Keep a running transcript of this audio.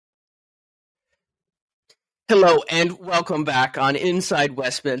Hello and welcome back on Inside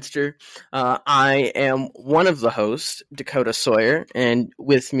Westminster. I am one of the hosts, Dakota Sawyer, and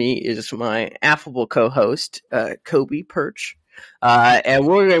with me is my affable co-host, Coby, Perch. And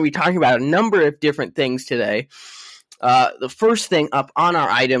we're going to be talking about a number of different things today. The first thing up on our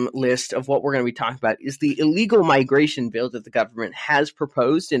item list of what we're going to be talking about is the illegal migration bill that the government has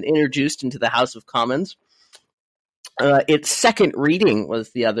proposed and introduced into the House of Commons. Its second reading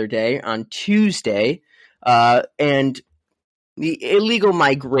was the other day on Tuesday. And the illegal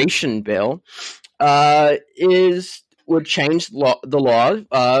migration bill would change the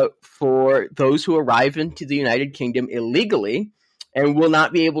law for those who arrive into the United Kingdom illegally and will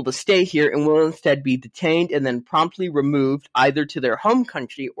not be able to stay here and will instead be detained and then promptly removed either to their home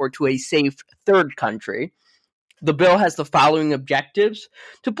country or to a safe third country. The bill has the following objectives: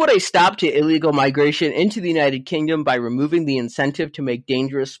 to put a stop to illegal migration into the United Kingdom by removing the incentive to make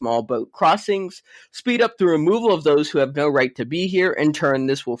dangerous small boat crossings, speed up the removal of those who have no right to be here. In turn,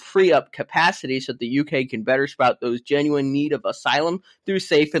 this will free up capacity so that the UK can better spot those genuine need of asylum through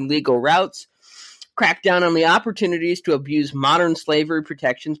safe and legal routes, crack down on the opportunities to abuse modern slavery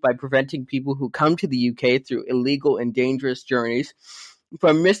protections by preventing people who come to the UK through illegal and dangerous journeys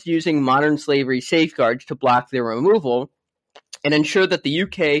from misusing modern slavery safeguards to block their removal, and ensure that the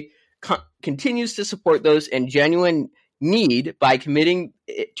UK continues to support those in genuine need by committing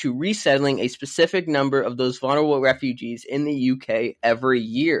to resettling a specific number of those vulnerable refugees in the UK every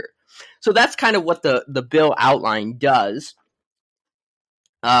year. So that's kind of what the bill outline does.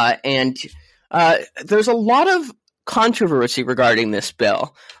 And there's a lot of controversy regarding this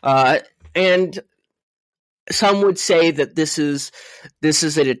bill. And some would say that this is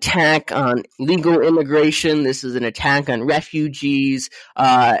an attack on legal immigration, this is an attack on refugees,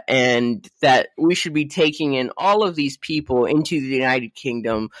 and that we should be taking in all of these people into the United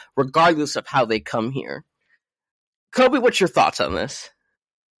Kingdom regardless of how they come here. Coby, what's your thoughts on this?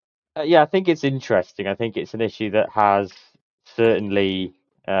 I think it's interesting. I think it's an issue that has certainly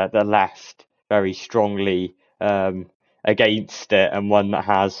the left very strongly against it, and one that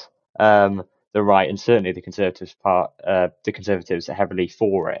has the right, and certainly the Conservatives are heavily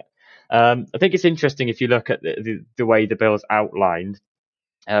for it. I think it's interesting if you look at the way the bill's outlined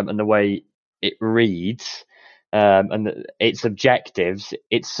and the way it reads and its objectives.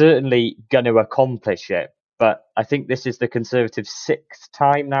 It's certainly going to accomplish it, but I think this is the Conservatives' sixth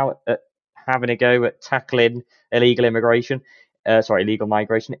time now at having a go at tackling illegal migration. Is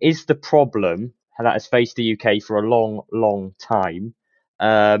the problem that has faced the UK for a long, long time.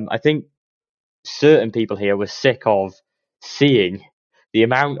 I think certain people here were sick of seeing the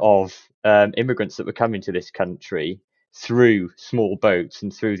amount of immigrants that were coming to this country through small boats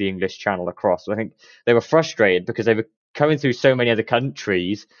and through the English Channel across. So I think they were frustrated because they were coming through so many other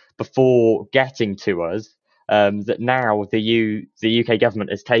countries before getting to us, that now the UK government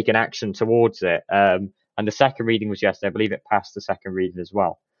has taken action towards it. And the second reading was yesterday. I believe it passed the second reading as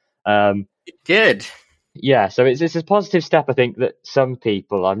well. It did. Yeah, so it's a positive step, I think, that some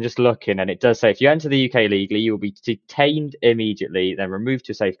people, I'm just looking, and it does say if you enter the UK legally, you will be detained immediately, then removed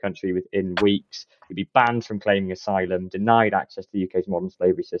to a safe country within weeks. You'll be banned from claiming asylum, denied access to the UK's modern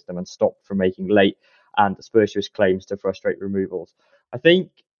slavery system, and stopped from making late and spurious claims to frustrate removals. I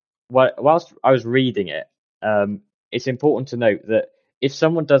think whilst I was reading it, it's important to note that if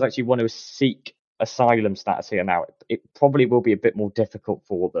someone does actually want to seek asylum status here now, it probably will be a bit more difficult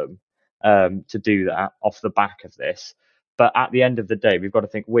for them to do that off the back of this. But at the end of the day, we've got to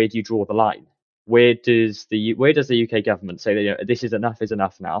think, where do you draw the line? Where does the UK government say that this is enough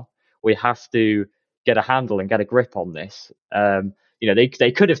now? We have to get a handle and get a grip on this.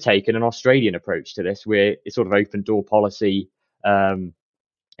 They could have taken an Australian approach to this, where it's sort of open door policy in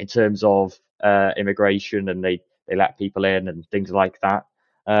terms of immigration, and they let people in and things like that.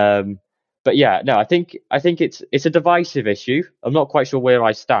 But yeah, no, I think it's a divisive issue. I'm not quite sure where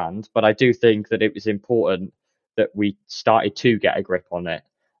I stand, but I do think that it was important that we started to get a grip on it.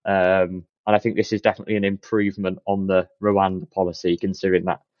 And I think this is definitely an improvement on the Rwanda policy, considering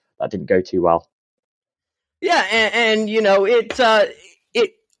that didn't go too well. Yeah, and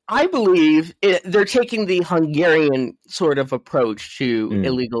I believe they're taking the Hungarian sort of approach to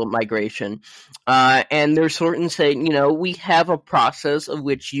illegal migration. And they're sort of saying, we have a process of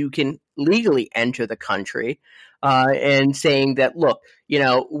which you can legally enter the country, and saying that, look,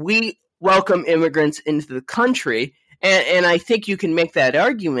 we welcome immigrants into the country. And I think you can make that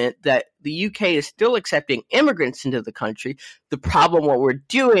argument that the UK is still accepting immigrants into the country. The problem, what we're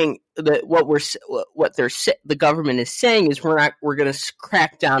doing, the government is saying is we're going to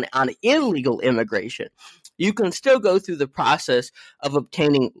crack down on illegal immigration. You can still go through the process of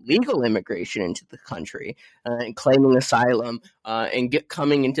obtaining legal immigration into the country and claiming asylum and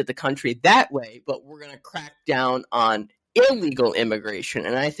coming into the country that way, but we're going to crack down on illegal immigration.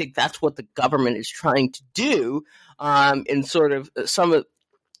 And I think that's what the government is trying to do. And sort of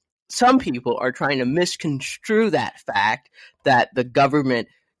some people are trying to misconstrue that fact that the government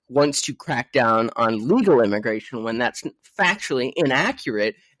wants to crack down on legal immigration when that's factually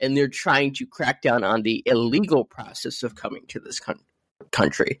inaccurate, and they're trying to crack down on the illegal process of coming to this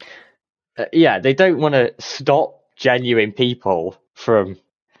country. They don't want to stop genuine people from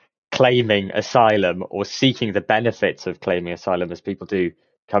claiming asylum or seeking the benefits of claiming asylum, as people do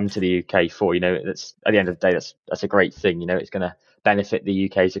come to the UK for. That's, at the end of the day, that's a great thing. It's going to benefit the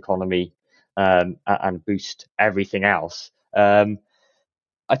UK's economy and boost everything else.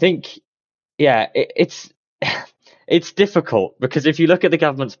 I think, it's difficult, because if you look at the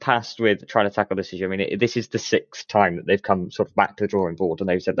government's past with trying to tackle this issue, this is the 6th time that they've come sort of back to the drawing board, and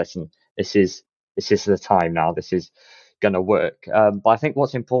they've said, listen, this is the time now, this is going to work. But I think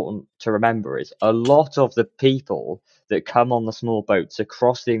what's important to remember is a lot of the people that come on the small boats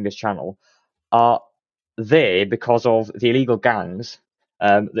across the English Channel are there because of the illegal gangs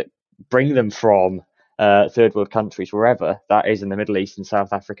that bring them from third world countries, wherever that is in the Middle East and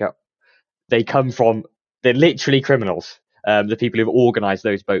South Africa. They're literally criminals, the people who've organised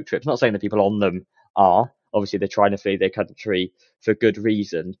those boat trips. Not saying the people on them are. Obviously, they're trying to flee their country for good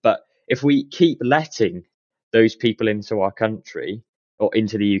reason. But if we keep letting those people into our country, or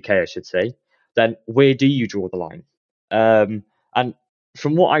into the UK, I should say, then where do you draw the line? And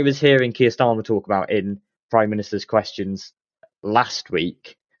from what I was hearing Keir Starmer talk about in Prime Minister's questions last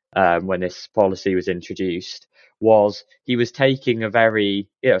week, when this policy was introduced, was he was taking a very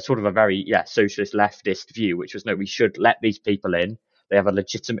socialist leftist view, which was, no, we should let these people in. They have a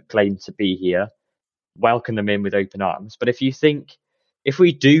legitimate claim to be here. Welcome them in with open arms. But if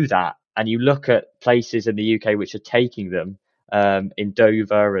we do that, and you look at places in the UK which are taking them, in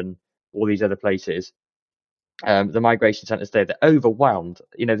Dover and all these other places, the migration centres there, they're overwhelmed.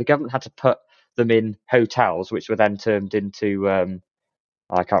 The government had to put them in hotels, which were then turned into,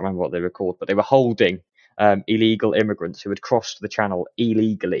 I can't remember what they were called, but they were holding illegal immigrants who had crossed the channel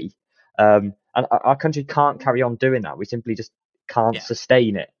illegally. And our country can't carry on doing that. We simply just can't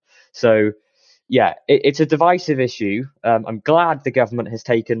sustain it. So, it's a divisive issue. I'm glad the government has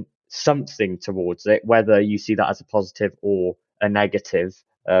taken something towards it, whether you see that as a positive or a negative.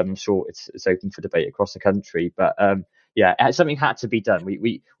 I'm sure it's open for debate across the country, but something had to be done.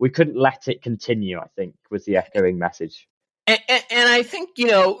 We couldn't let it continue, I think, was the echoing message. And I think,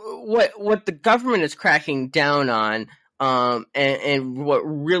 what the government is cracking down on, and what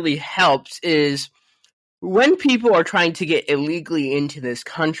really helps is when people are trying to get illegally into this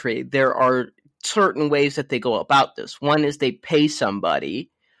country, there are certain ways that they go about this. One is they pay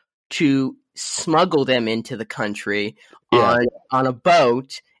somebody to smuggle them into the country on a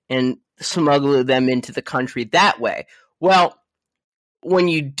boat and smuggle them into the country that way. Well, when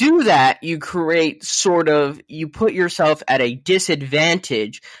you do that, you put yourself at a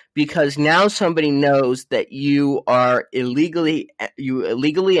disadvantage, because now somebody knows that you illegally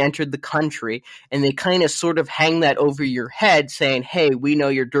entered the country, and they kind of sort of hang that over your head, saying, hey, we know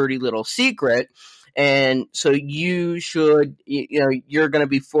your dirty little secret, and so you're going to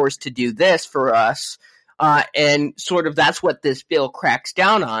be forced to do this for us. And sort of that's what this bill cracks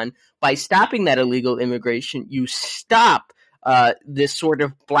down on. By stopping that illegal immigration, you stop this sort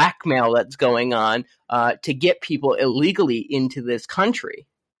of blackmail that's going on to get people illegally into this country.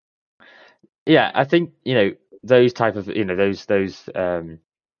 Yeah, I think those type of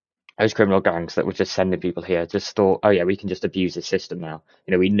those criminal gangs that were just sending people here just thought, oh yeah, we can just abuse the system now.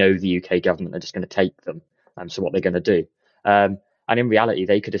 We know the UK government are just going to take them, so what they're going to do. And in reality,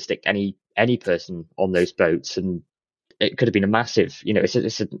 they could have sticked any person on those boats, and it could have been a massive,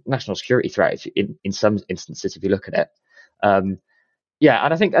 it's a national security threat in some instances if you look at it. And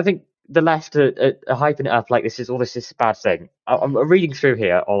I think the left are hyping it up like this is a bad thing. I'm reading through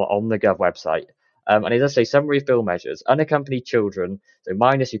here on the Gov website, and it does say summary of bill measures: unaccompanied children, so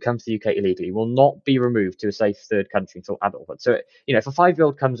minors who come to the UK illegally, will not be removed to a safe third country until adulthood. So if a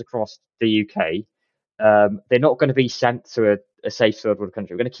 5-year-old comes across the UK, they're not going to be sent to a safe third world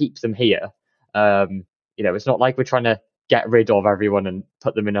country. We're going to keep them here. It's not like we're trying to get rid of everyone and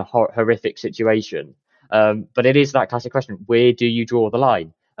put them in a horrific situation. But it is that classic question: where do you draw the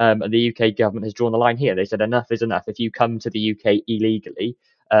line? And the UK government has drawn the line here. They said enough is enough. If you come to the UK illegally,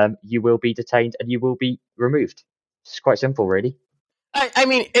 you will be detained and you will be removed. It's quite simple, really. I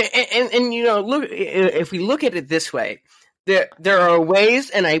mean, and look, if we look at it this way, there are ways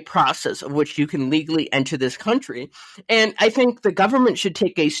and a process of which you can legally enter this country, and I think the government should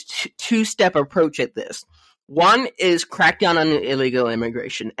take a two-step approach at this. One is crack down on illegal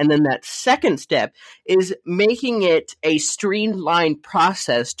immigration, and then that second step is making it a streamlined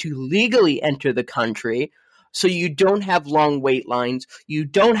process to legally enter the country, so you don't have long wait lines, you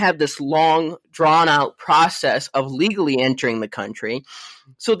don't have this long, drawn-out process of legally entering the country.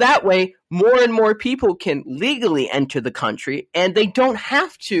 So that way, more and more people can legally enter the country, and they don't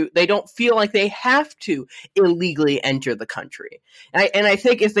feel like they have to illegally enter the country. And I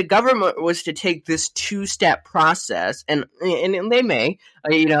think if the government was to take this two-step process, and they may,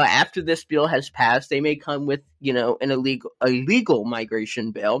 after this bill has passed, they may come with, an illegal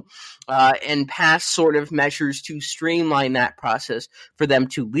migration bill, and pass sort of measures to streamline that process for them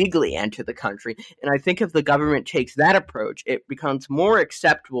to legally enter the country. And I think if the government takes that approach, it becomes more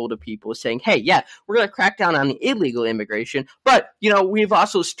acceptable to people saying, hey, yeah, we're going to crack down on the illegal immigration, but, we've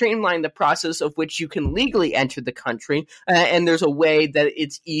also streamlined the process of which you can legally enter the country, and there's a way that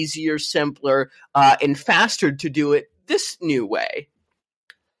it's easier, simpler, and faster to do it this new way.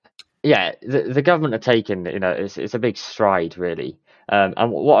 Yeah, the government have taken, it's a big stride, really.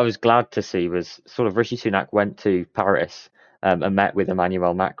 And what I was glad to see was sort of Rishi Sunak went to Paris and met with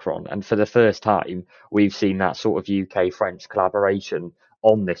Emmanuel Macron. And for the first time, we've seen that sort of UK-French collaboration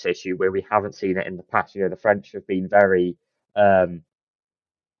on this issue where we haven't seen it in the past. The French have been very,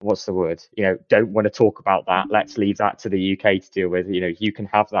 what's the word? Don't want to talk about that. Let's leave that to the UK to deal with. You can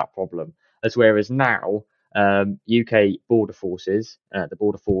have that problem. Whereas now, UK border forces, the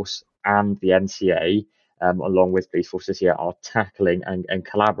border force and the NCA, along with police forces here, are tackling and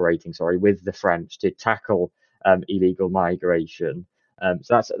collaborating, with the French to tackle illegal migration.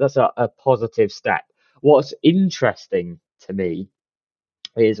 So that's a positive step. What's interesting to me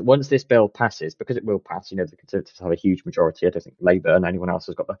is once this bill passes, because it will pass, the Conservatives have a huge majority. I don't think Labour and anyone else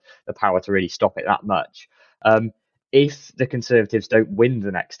has got the power to really stop it that much. If the Conservatives don't win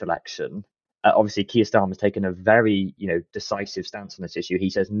the next election, obviously Keir Starmer's taken a very, decisive stance on this issue. He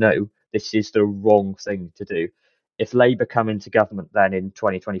says, no, this is the wrong thing to do. If Labour come into government then in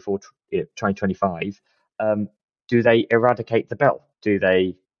 2024, 2025, do they eradicate the bill? Do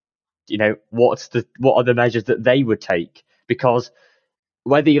they, what are the measures that they would take? Because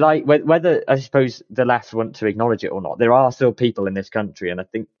whether I suppose the left want to acknowledge it or not, there are still people in this country, and I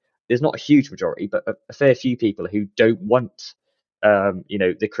think there's not a huge majority, but a fair few people who don't want,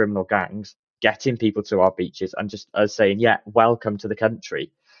 the criminal gangs getting people to our beaches and just us saying, yeah, welcome to the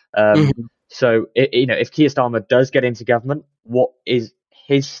country. So, if Keir Starmer does get into government, what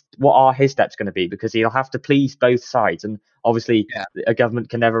are his steps going to be? Because he'll have to please both sides, and obviously a government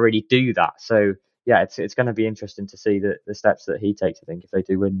can never really do that. So, yeah, it's going to be interesting to see the steps that he takes, I think, if they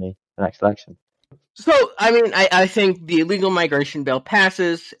do win the next election. So, I think the illegal migration bill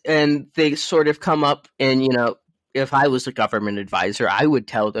passes, and they sort of come up, and, if I was a government advisor, I would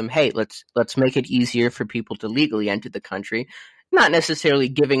tell them, hey, let's make it easier for people to legally enter the country, not necessarily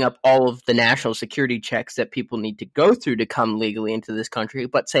giving up all of the national security checks that people need to go through to come legally into this country,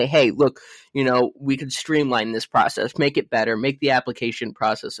 but say, hey, look, we could streamline this process, make it better, make the application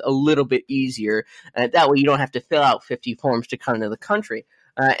process a little bit easier. That way you don't have to fill out 50 forms to come into the country.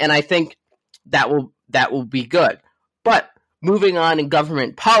 And I think that will be good. But moving on in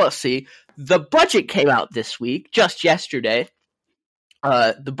government policy, the budget came out this week, just yesterday.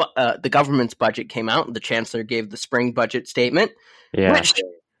 The government's budget came out, and the chancellor gave the spring budget statement, which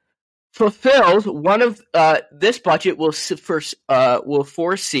fulfills one of this budget will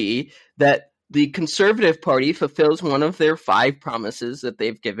foresee that the Conservative Party fulfills one of their 5 promises that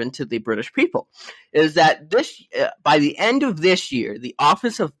they've given to the British people. Is that this by the end of this year, the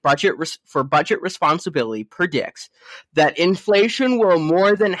Office of Budget Responsibility predicts that inflation will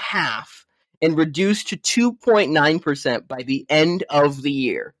more than half and reduce to 2.9% by the end of the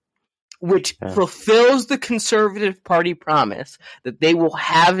year, which fulfills the Conservative Party promise that they will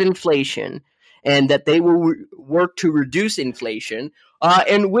have inflation and that they will work to reduce inflation,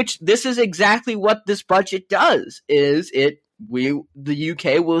 and which this is exactly what this budget does. The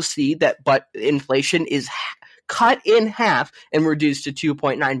UK will see that inflation is cut in half and reduced to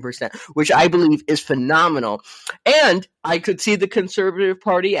 2.9%, which I believe is phenomenal. And I could see the Conservative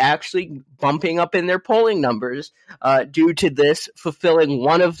Party actually bumping up in their polling numbers due to this fulfilling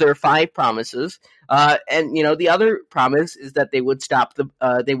one of their 5 promises. And the other promise is that they would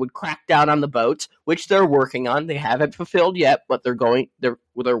they would crack down on the boats, which they're working on. They haven't fulfilled yet, but they're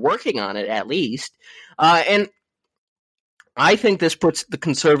working on it at least. And I think this puts the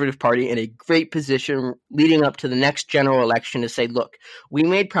Conservative Party in a great position leading up to the next general election to say, look, we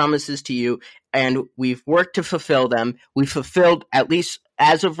made promises to you and we've worked to fulfill them. We've fulfilled, at least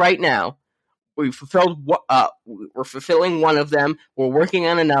as of right now, we're fulfilling one of them. We're working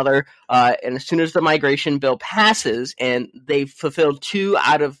on another. And as soon as the migration bill passes, and they've fulfilled 2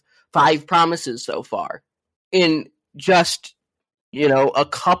 out of 5 promises so far in just, a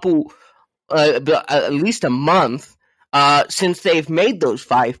couple, at least a month, since they've made those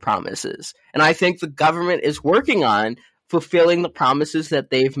 5 promises. And I think the government is working on fulfilling the promises that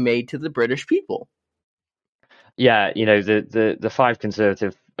they've made to the British people. Yeah, the 5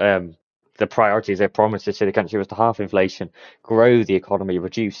 Conservative the priorities, their promises to the country was to halve inflation, grow the economy,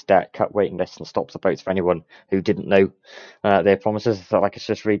 reduce debt, cut waiting lists, and stop the votes for anyone who didn't know their promises. I thought I could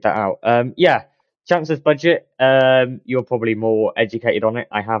just read that out. Chancellor's budget, you're probably more educated on it.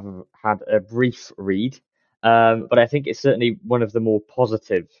 I have had a brief read, but I think it's certainly one of the more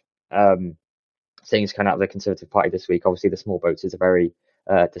positive things coming out of the Conservative Party this week. Obviously, the small votes is a very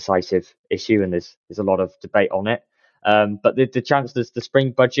decisive issue, and there's a lot of debate on it. But the Chancellor's, the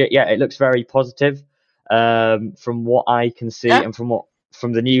spring budget, it looks very positive from what I can see, and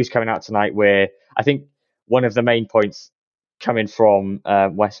from the news coming out tonight, where I think one of the main points coming from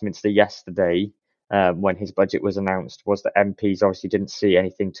Westminster yesterday, when his budget was announced, was that MPs obviously didn't see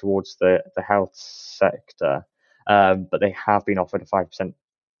anything towards the health sector, but they have been offered a 5%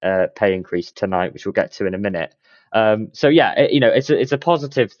 pay increase tonight, which we'll get to in a minute. It's a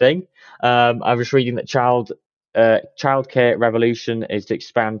positive thing. I was reading that childcare revolution is to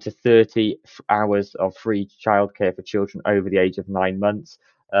expand to 30 hours of free childcare for children over the age of 9 months,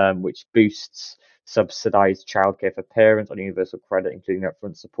 which boosts subsidised childcare for parents on universal credit, including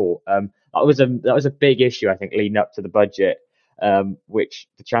upfront support. That was a big issue, I think, leading up to the budget, which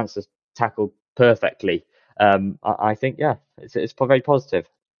the Chancellor tackled perfectly. I think, it's very positive.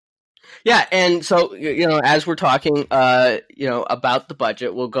 Yeah, and so, as we're talking, about the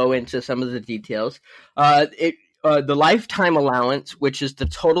budget, we'll go into some of the details. The lifetime allowance, which is the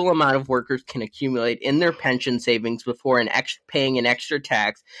total amount of workers can accumulate in their pension savings before paying an extra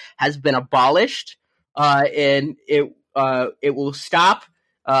tax, has been abolished, and it will stop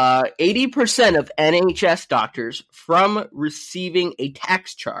 80% of NHS doctors from receiving a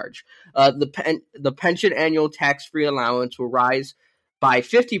tax charge. The pension annual tax-free allowance will rise by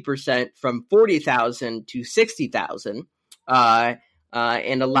 50% from 40,000 to 60,000,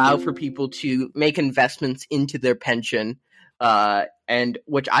 and allow for people to make investments into their pension, and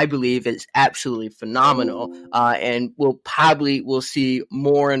which I believe is absolutely phenomenal. And we'll see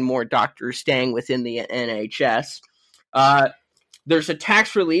more and more doctors staying within the NHS. There's a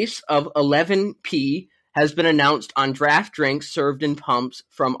tax release of 11p has been announced on draft drinks served in pubs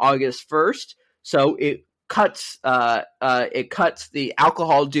from August 1st. So it cuts the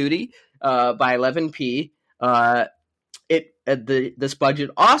alcohol duty by 11p. This budget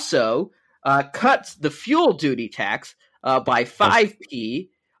also cuts the fuel duty tax by 5p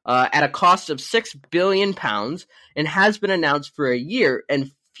at a cost of £6 billion, and has been announced for a year.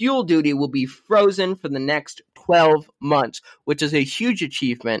 And fuel duty will be frozen for the next 12 months, which is a huge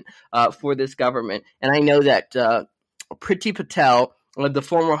achievement for this government. And I know that Priti Patel, the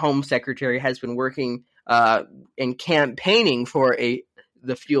former Home Secretary, has been working and campaigning for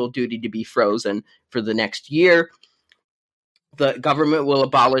the fuel duty to be frozen for the next year. The government will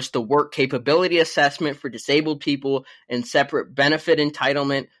abolish the work capability assessment for disabled people and separate benefit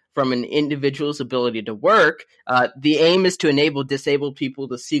entitlement from an individual's ability to work. The aim is to enable disabled people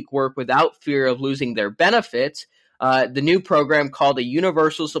to seek work without fear of losing their benefits. The new program, called a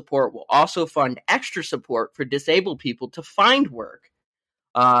Universal Support, will also fund extra support for disabled people to find work,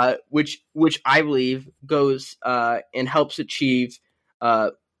 which I believe goes and helps achieve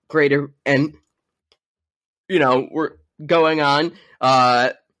greater. And we're going on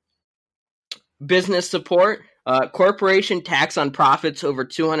business support. Corporation tax on profits over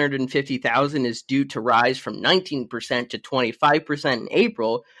 $250,000 is due to rise from 19% to 25% in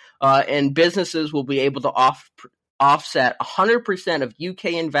April, and businesses will be able to offset 100% of UK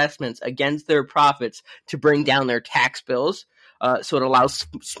investments against their profits to bring down their tax bills. So it allows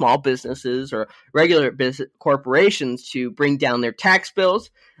small businesses or regular business corporations to bring down their tax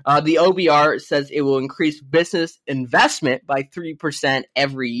bills. The OBR says it will increase business investment by 3%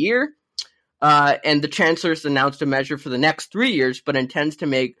 every year. And the Chancellor's announced a measure for the next 3 years, but intends to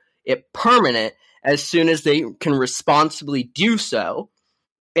make it permanent as soon as they can responsibly do so.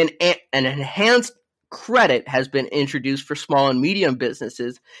 An enhanced credit has been introduced for small and medium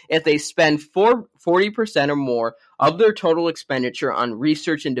businesses. If they spend 40% or more of their total expenditure on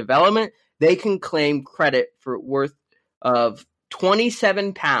research and development, they can claim credit for worth of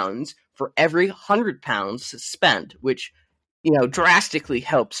 £27 for every £100 spent, which drastically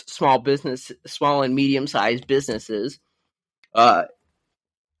helps small and medium-sized businesses.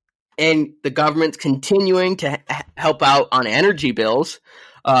 And the government's continuing to help out on energy bills,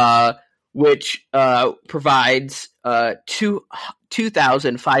 which provides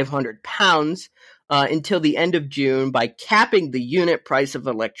 £2,500 until the end of June by capping the unit price of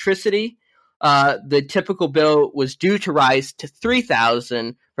electricity. The typical bill was due to rise to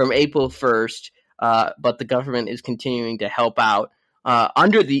 $3,000 from April 1st, but the government is continuing to help out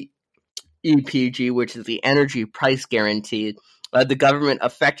under the EPG, which is the Energy Price Guarantee. The government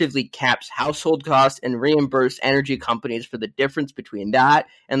effectively caps household costs and reimburses energy companies for the difference between that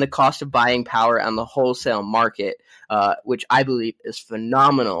and the cost of buying power on the wholesale market, which I believe is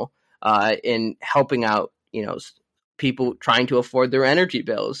phenomenal in helping out, people trying to afford their energy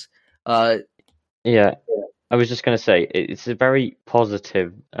bills. Yeah, I was just going to say it's a very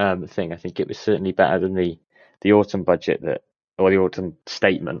positive thing. I think it was certainly better than the autumn budget or the autumn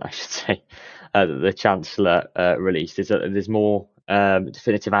statement, I should say, that the Chancellor released. Is that there's more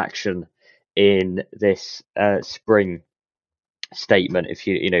definitive action in this spring statement. If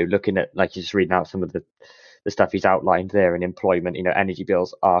looking at, like, you're just reading out some of the stuff he's outlined there in employment, energy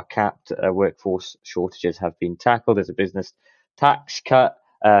bills are capped, workforce shortages have been tackled, there's a business tax cut,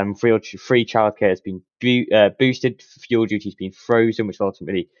 free childcare has been boosted, fuel duty has been frozen, which will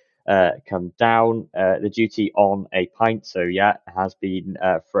ultimately come down. The duty on a pint, has been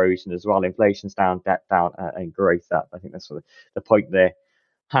frozen as well. Inflation's down, debt down, and growth up. I think that's sort of the point they're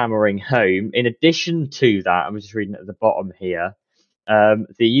hammering home. In addition to that, I'm just reading at the bottom here,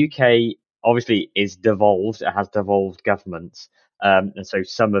 the UK obviously is devolved. It has devolved governments. And so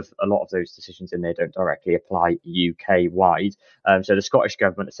a lot of those decisions in there don't directly apply UK wide. So the Scottish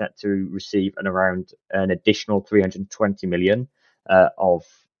government is set to receive an additional 320 million of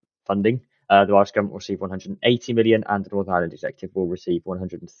funding. The Welsh government will receive 180 million, and the Northern Ireland Executive will receive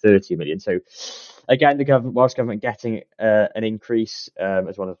 130 million. So again, the Welsh government getting an increase,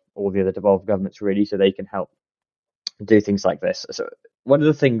 as well as all the other devolved governments, really, so they can help do things like this. So one of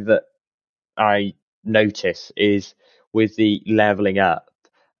the things that I notice is with the levelling up,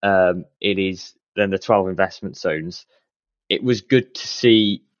 it is then the 12 investment zones. It was good to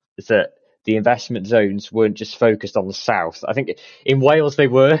see that the investment zones weren't just focused on the south. I think in Wales they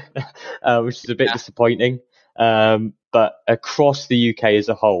were, which is a bit disappointing. But across the UK as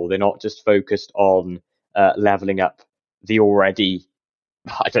a whole, they're not just focused on levelling up the already,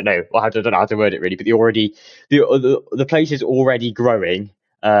 I don't know how to word it really, but the place is already growing.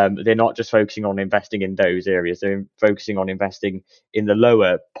 They're not just focusing on investing in those areas. They're focusing on investing in the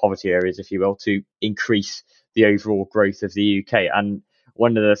lower poverty areas, if you will, to increase the overall growth of the UK. And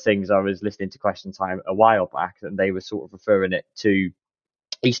one of the things, I was listening to Question Time a while back, and they were sort of referring it to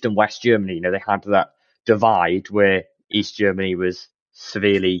East and West Germany. They had that divide where East Germany was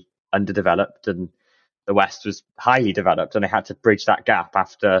severely underdeveloped and the West was highly developed, and they had to bridge that gap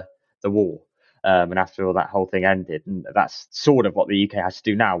after the war. And after all that whole thing ended, and that's sort of what the UK has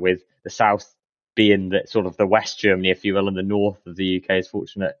to do now, with the South being the sort of the West Germany, if you will, and the North of the UK is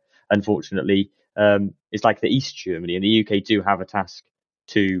unfortunately, is like the East Germany, and the UK do have a task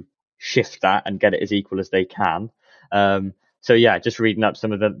to shift that and get it as equal as they can. So yeah, just reading up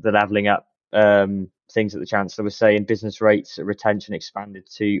some of the levelling up things that the Chancellor was saying. Business rates retention expanded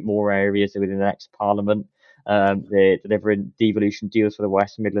to more areas within the next Parliament. They're delivering devolution deals for the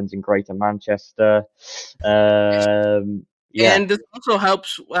West Midlands and Greater Manchester. And this also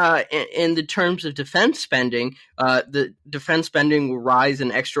helps in the terms of defence spending. The defence spending will rise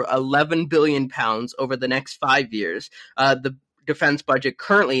an extra £11 billion over the next 5 years. The defence budget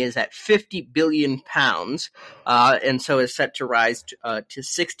currently is at £50 billion, and so is set to rise to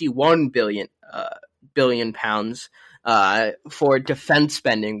 £61 billion for defence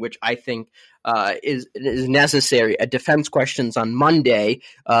spending, which I think is necessary. At Defence Questions on Monday,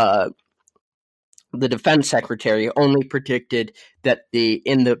 the Defense Secretary only predicted that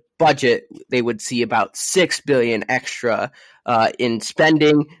in the budget they would see about $6 billion extra in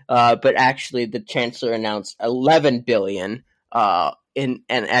spending, but actually the Chancellor announced $11 billion in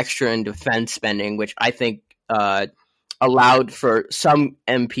an extra in defense spending, which I think allowed for some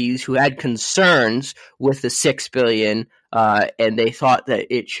MPs who had concerns with the $6 billion, and they thought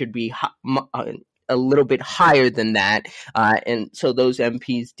that it should be a little bit higher than that, and so those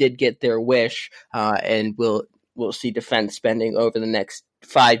MPs did get their wish, and we'll see defense spending over the next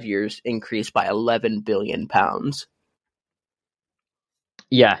 5 years increase by £11 billion.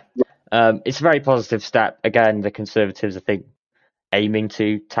 Yeah, it's a very positive step. Again, the Conservatives, I think, aiming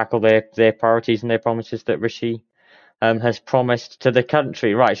to tackle their priorities and their promises that Rishi has promised to the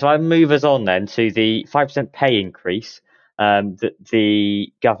country. Right, shall I move us on then to the 5% pay increase that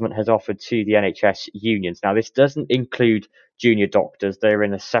the government has offered to the NHS unions? Now, this doesn't include junior doctors. They're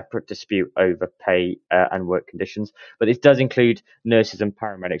in a separate dispute over pay and work conditions, but it does include nurses and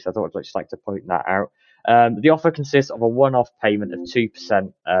paramedics. I thought I'd just like to point that out. The offer consists of a one-off payment of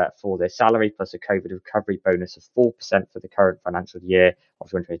 2% for their salary, plus a COVID recovery bonus of 4% for the current financial year of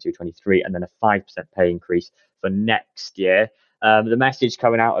 2022-23, and then a 5% pay increase for next year. The message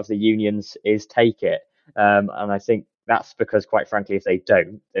coming out of the unions is take it. And I think that's because, quite frankly, if they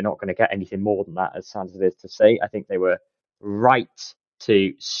don't, they're not going to get anything more than that, as sad as it is to say. I think they were right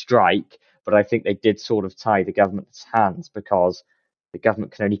to strike, but I think they did sort of tie the government's hands because the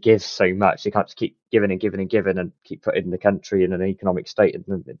government can only give so much. They can't just keep giving and giving and giving and keep putting the country in an economic state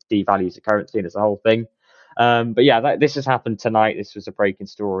and it devalues the currency and it's a whole thing. But yeah, this has happened tonight. This was a breaking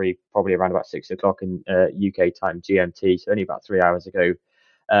story, probably around about 6 o'clock in UK time, GMT, so only about 3 hours ago.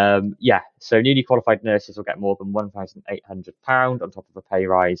 So newly qualified nurses will get more than £1,800 on top of a pay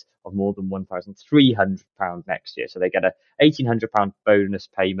rise of more than £1,300 next year. So they get a £1,800 bonus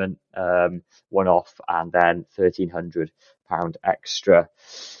payment, one off, and then £1,300 extra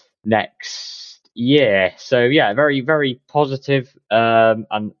next year. So yeah, very, very positive,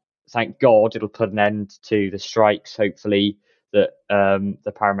 and thank God it'll put an end to the strikes, hopefully, that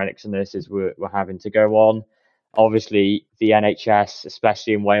the paramedics and nurses were having to go on. Obviously, the NHS,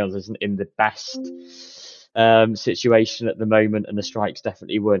 especially in Wales, isn't in the best situation at the moment, and the strikes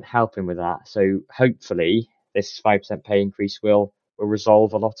definitely weren't helping with that. So hopefully, this 5% pay increase will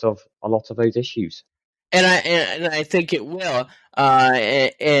resolve a lot of those issues. And I think it will.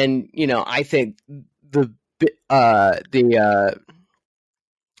 And you know, I think the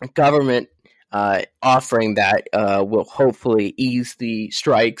government offering that will hopefully ease the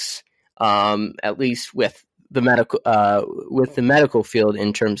strikes, at least with the medical field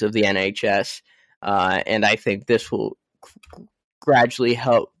in terms of the NHS, and I think this will gradually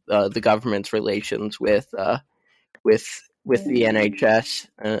help the government's relations with the NHS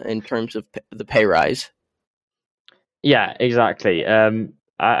in terms of the pay rise. Yeah, exactly.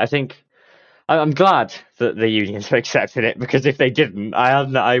 I think I'm glad that the unions have accepted it, because if they didn't, I have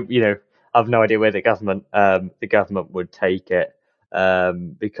no idea where the government would take it,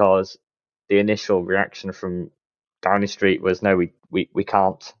 because the initial reaction from Downing Street was, no, we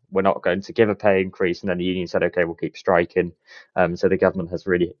can't, we're not going to give a pay increase, and then the union said, okay, we'll keep striking. So the government has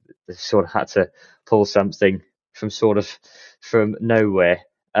really sort of had to pull something from nowhere.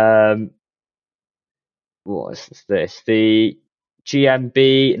 What is this? The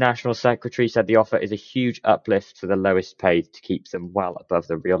GMB National Secretary said the offer is a huge uplift for the lowest paid to keep them well above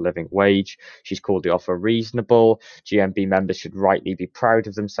the real living wage. She's called the offer reasonable. GMB members should rightly be proud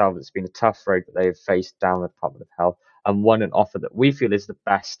of themselves. It's been a tough road that they have faced down the Department of Health, and won an offer that we feel is the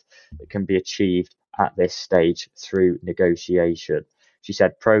best that can be achieved at this stage through negotiation. She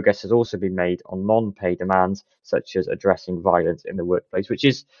said progress has also been made on non-pay demands, such as addressing violence in the workplace, which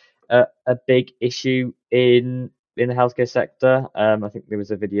is a big issue in the healthcare sector. I think there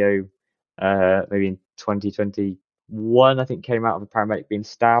was a video maybe in 2021, I think, came out of a paramedic being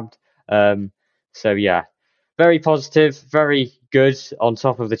stabbed. So yeah, very positive, very good, on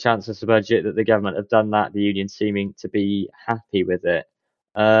top of the Chancellor's budget that the government have done that, the union seeming to be happy with it.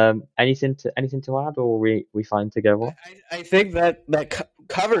 Anything to add, or are we fine to go on? I think that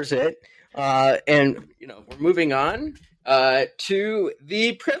covers it. And we're moving on to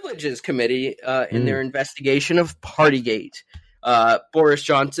the Privileges Committee in their investigation of Partygate. Boris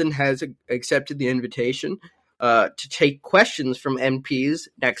Johnson has accepted the invitation to take questions from MPs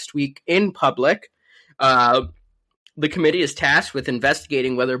next week in public. The committee is tasked with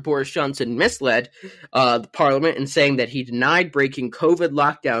investigating whether Boris Johnson misled the parliament in saying that he denied breaking COVID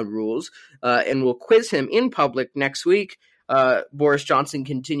lockdown rules, and will quiz him in public next week. Boris Johnson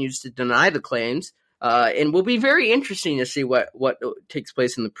continues to deny the claims, and will be very interesting to see what takes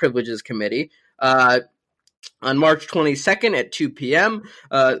place in the Privileges Committee. On March 22nd at 2 p.m.,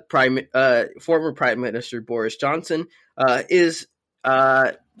 former Prime Minister Boris Johnson is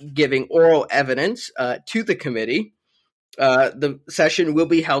giving oral evidence to the committee. The session will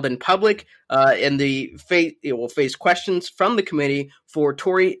be held in public, and it will face questions from the committee for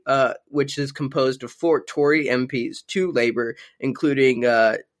Tory, which is composed of 4 Tory MPs, 2 Labour, including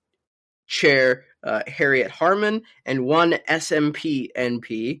Chair Harriet Harman, and 1 SNP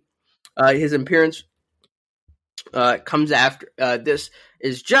MP. His appearance comes after. This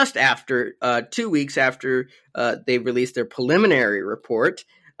is just after 2 weeks after they released their preliminary report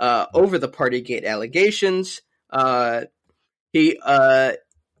over the Partygate allegations. He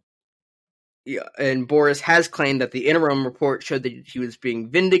and Boris has claimed that the interim report showed that he was being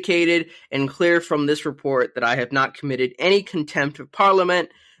vindicated, and clear from this report that I have not committed any contempt of Parliament.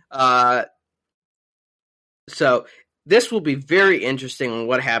 So this will be very interesting on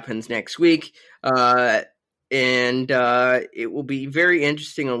what happens next week, and it will be very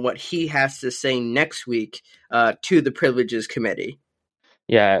interesting on what he has to say next week to the Privileges Committee.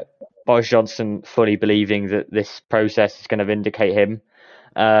 Yeah, Boris Johnson fully believing that this process is going to vindicate him.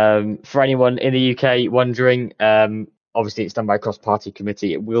 For anyone in the UK wondering, obviously it's done by a cross-party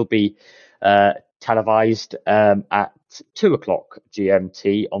committee. It will be televised at 2:00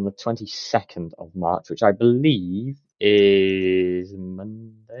 GMT on the 22nd of March, which I believe is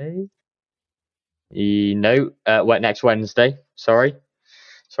Monday. No, next Wednesday. Sorry,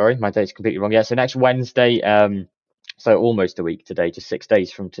 my date's completely wrong. Yeah, so next Wednesday. So almost a week today, just 6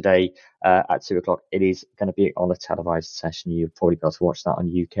 days from today, at 2:00, it is going to be on a televised session. You'll probably be able to watch that on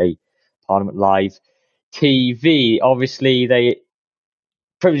UK Parliament Live TV. Obviously, the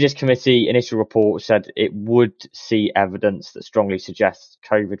Privileges Committee initial report said it would see evidence that strongly suggests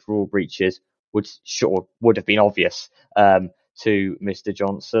COVID rule breaches would have been obvious to Mr.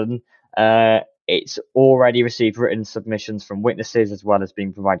 Johnson. It's already received written submissions from witnesses, as well as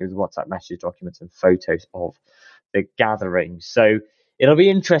being provided with WhatsApp message documents and photos of the gathering. So it'll be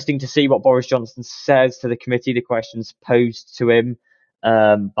interesting to see what Boris Johnson says to the committee, the questions posed to him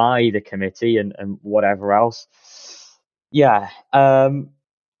by the committee, and whatever else. Yeah.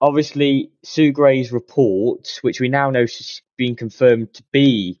 Obviously, Sue Gray's report, which we now know has been confirmed to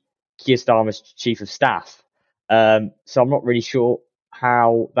be Keir Starmer's chief of staff. So I'm not really sure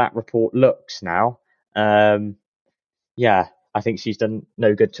how that report looks now. Yeah, I think she's done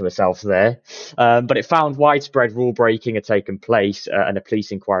no good to herself there. But it found widespread rule breaking had taken place, and a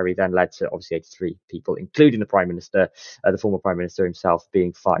police inquiry then led to obviously 83 people, including the Prime Minister, the former Prime Minister himself,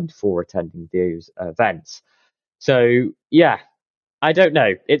 being fined for attending those events. So, yeah, I don't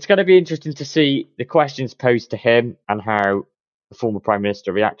know. It's going to be interesting to see the questions posed to him and how the former Prime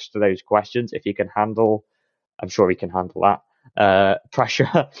Minister reacts to those questions. If he can handle, I'm sure he can handle that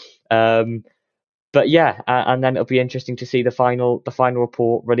pressure. But yeah, and then it'll be interesting to see the final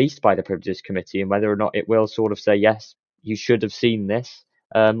report released by the Privileges Committee, and whether or not it will sort of say, yes, you should have seen this,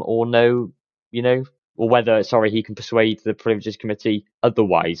 or no, or whether, he can persuade the Privileges Committee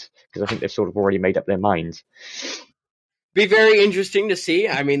otherwise, because I think they've sort of already made up their minds. Be very interesting to see.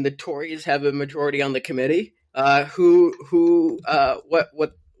 I mean, the Tories have a majority on the committee. What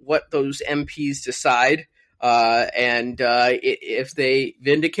those MPs decide, and if they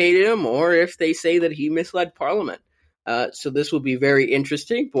vindicate him or if they say that he misled Parliament. So this will be very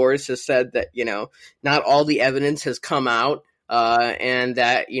interesting. Boris has said that not all the evidence has come out, and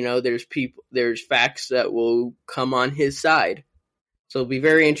that there's facts that will come on his side. So it'll be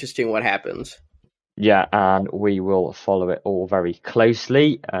very interesting what happens. Yeah, and we will follow it all very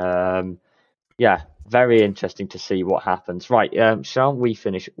closely. Yeah, very interesting to see what happens. Right, shall we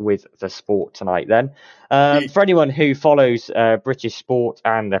finish with the sport tonight then? For anyone who follows British sport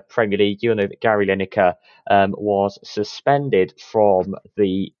and the Premier League, you'll know that Gary Lineker was suspended from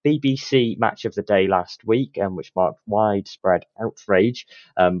the BBC Match of the Day last week, which marked widespread outrage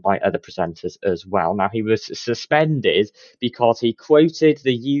by other presenters as well. Now, he was suspended because he quoted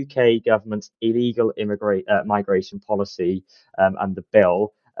the UK government's illegal migration policy and the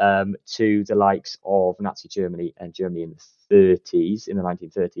bill to the likes of Nazi Germany and Germany in the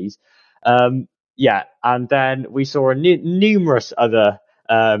 1930s. Yeah, and then we saw numerous other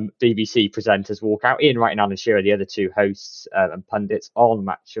BBC presenters walk out. Ian Wright and Alan Shearer, the other two hosts and pundits on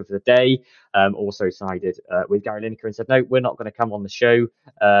Match of the Day, also sided with Gary Lineker and said, no, we're not going to come on the show.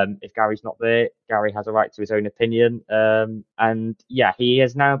 If Gary's not there, Gary has a right to his own opinion. And yeah, he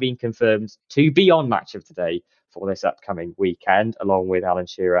has now been confirmed to be on Match of the Day for this upcoming weekend, along with Alan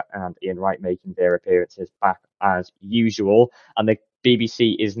Shearer and Ian Wright making their appearances back as usual. And the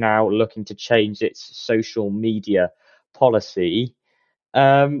BBC is now looking to change its social media policy.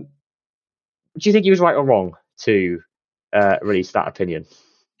 Do you think he was right or wrong to release that opinion?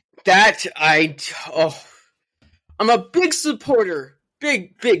 I'm a big supporter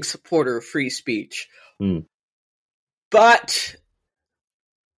of free speech. But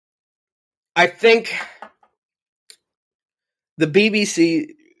I think the BBC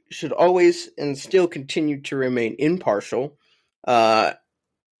should always and still continue to remain impartial.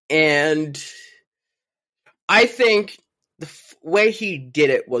 And I think the way he did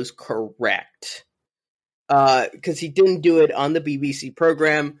it was correct. Because he didn't do it on the BBC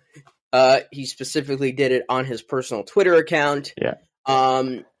program. He specifically did it on his personal Twitter account. Yeah.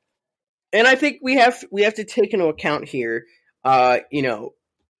 And I think we have to take into account here,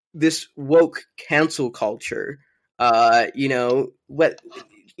 this woke cancel culture.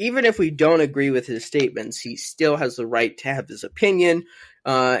 Even if we don't agree with his statements, he still has the right to have his opinion,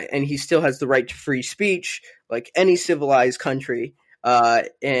 and he still has the right to free speech, like any civilized country,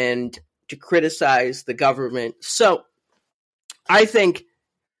 and to criticize the government. So I think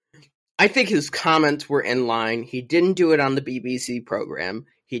his comments were in line. He didn't do it on the BBC program.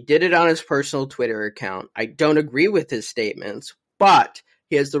 He did it on his personal Twitter account. I don't agree with his statements, but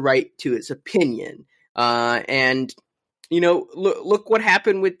he has the right to his opinion. And look what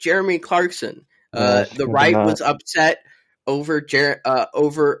happened with Jeremy Clarkson. The right was upset over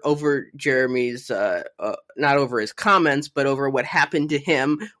Jeremy's not over his comments, but over what happened to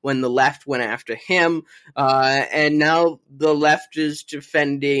him when the left went after him. And now the left is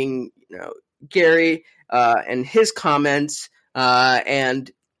defending Gary and his comments, and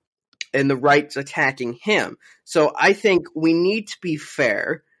the right's attacking him. So I think we need to be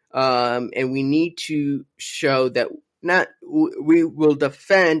fair, and we need to show that we will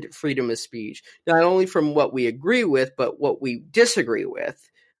defend freedom of speech, not only from what we agree with, but what we disagree with.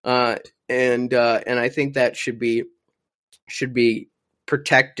 And I think that should be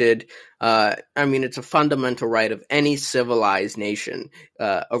protected. It's a fundamental right of any civilized nation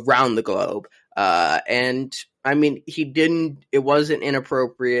around the globe. And it wasn't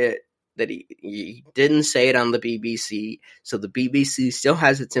inappropriate that he didn't say it on the BBC. So the BBC still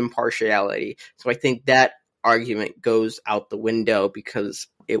has its impartiality. So I think that argument goes out the window because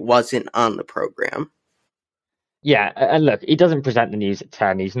it wasn't on the program. Yeah, and look, he doesn't present the news at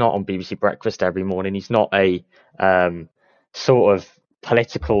 10. He's not on BBC Breakfast every morning. He's not a sort of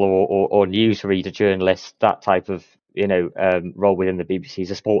political or newsreader journalist, that type of role within the BBC.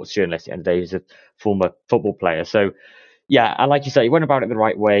 He's a sports journalist, and he's a former football player. So yeah, and like you say, he went about it the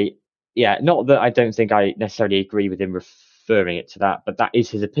right way. Yeah, not that I don't think I necessarily agree with him referring it to that, but that is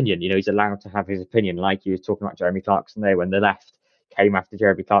his opinion. He's allowed to have his opinion. Like you were talking about Jeremy Clarkson there, when the left came after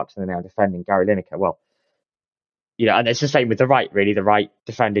Jeremy Clarkson and now defending Gary Lineker. Well, and it's the same with the right, really. The right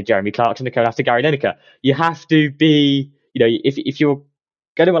defended Jeremy Clarkson to go after Gary Lineker. You have to be, if you're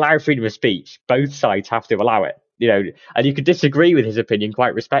going to allow freedom of speech, both sides have to allow it. And you could disagree with his opinion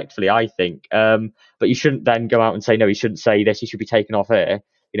quite respectfully, I think. But you shouldn't then go out and say, no, he shouldn't say this, he should be taken off air.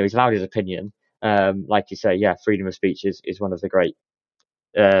 He's allowed his opinion. Like you say, yeah, freedom of speech is one of the great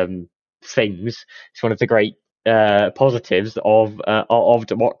things. It's one of the great positives of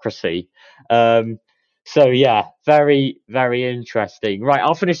democracy. So yeah, very, very interesting. Right,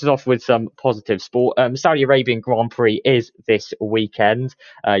 I'll finish this off with some positive sport. Saudi Arabian Grand Prix is this weekend.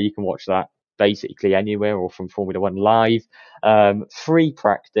 You can watch that basically anywhere or from Formula One Live. Free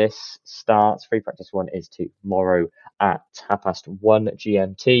practice starts. Free practice 1 is tomorrow at 1:30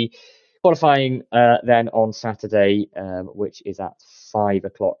 GMT. Qualifying then on Saturday, which is at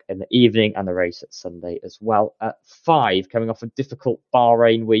 5:00 in the evening, and the race at Sunday as well at 5. Coming off a difficult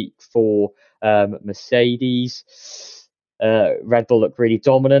Bahrain week for Mercedes. Red Bull looked really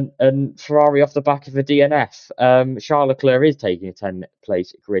dominant, and Ferrari off the back of a DNF. Charles Leclerc is taking a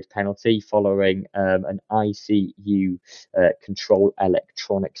 10-place grid penalty following an ICU control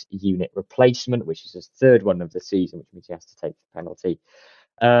electronics unit replacement, which is his third one of the season, which means he has to take the penalty.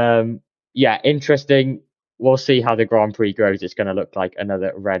 Yeah, interesting. We'll see how the Grand Prix goes. It's going to look like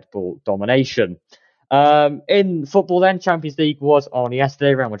another Red Bull domination. In football then, Champions League was on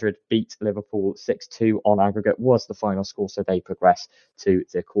yesterday. Real Madrid beat Liverpool 6-2 on aggregate, was the final score, so they progress to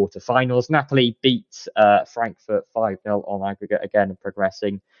the quarterfinals. Napoli beat Frankfurt 5-0 on aggregate, again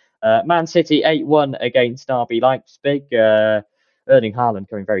progressing. Man City 8-1 against RB Leipzig. Erling Haaland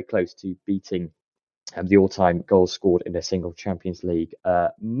coming very close to beating the all-time goals scored in a single Champions League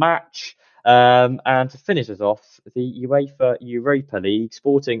match. And to finish us off, the UEFA Europa League,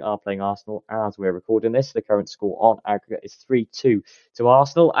 Sporting are playing Arsenal as we're recording this. The current score on aggregate is 3-2 to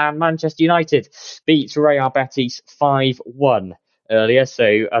Arsenal, and Manchester United beats Real Betis 5-1 earlier.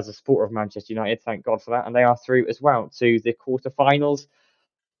 So as a supporter of Manchester United, thank God for that, and they are through as well to the quarterfinals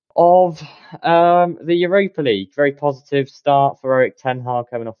of the Europa League. Very positive start for Erik ten Hag,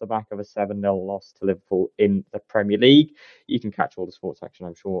 coming off the back of a 7-0 loss to Liverpool in the Premier League. You can catch all the sports action,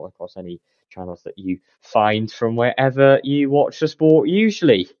 I'm sure, across any channels that you find from wherever you watch the sport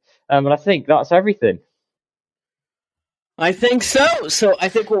usually. And I think that's everything. I think so. So I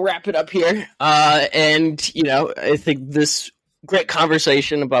think we'll wrap it up here. And I think this great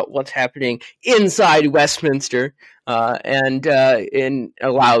conversation about what's happening inside Westminster and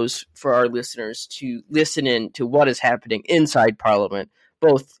allows for our listeners to listen in to what is happening inside Parliament,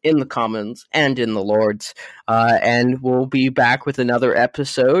 both in the Commons and in the Lords. And we'll be back with another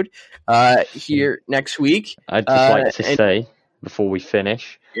episode here next week. I'd just like to say before we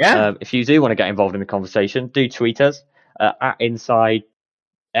finish. Yeah. If you do want to get involved in the conversation, do tweet us at Inside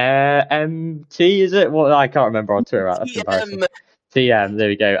MT, is it? Well, I can't remember on Twitter. That's embarrassing. TM, there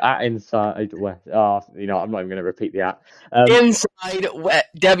we go. At Inside West. Oh, I'm not even going to repeat the at. Inside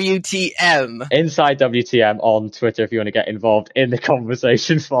WTM. Inside WTM on Twitter. If you want to get involved in the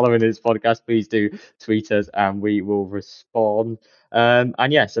conversation following this podcast, please do tweet us and we will respond. And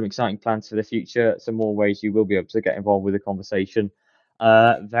yeah, some exciting plans for the future. Some more ways you will be able to get involved with the conversation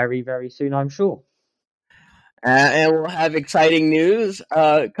very, very soon, I'm sure. And we'll have exciting news.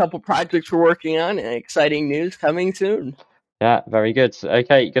 A couple projects we're working on, and exciting news coming soon. Yeah, very good.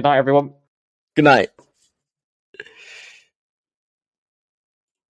 Okay, good night, everyone. Good night.